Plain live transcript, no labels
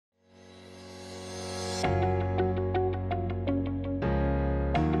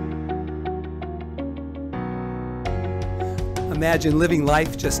Imagine living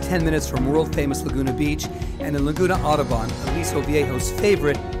life just 10 minutes from world-famous Laguna Beach and in Laguna Audubon, Aliso Viejo's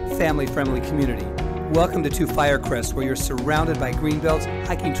favorite family-friendly community. Welcome to Firecrest, where you're surrounded by greenbelts,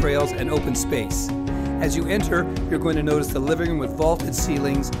 hiking trails, and open space. As you enter, you're going to notice the living room with vaulted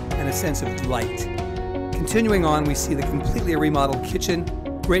ceilings and a sense of delight. Continuing on, we see the completely remodeled kitchen,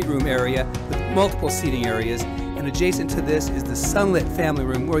 great room area with multiple seating areas, and adjacent to this is the sunlit family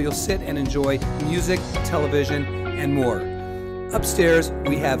room where you'll sit and enjoy music, television, and more. Upstairs,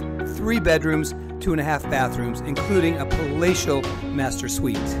 we have 3 bedrooms, 2.5 bathrooms, including a palatial master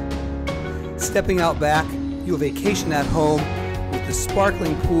suite. Stepping out back, you'll vacation at home with the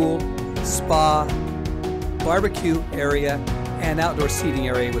sparkling pool, spa, barbecue area, and outdoor seating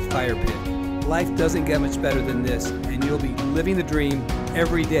area with fire pit. Life doesn't get much better than this, and you'll be living the dream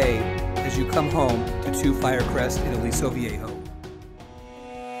every day as you come home to Firecrest in Aliso Viejo.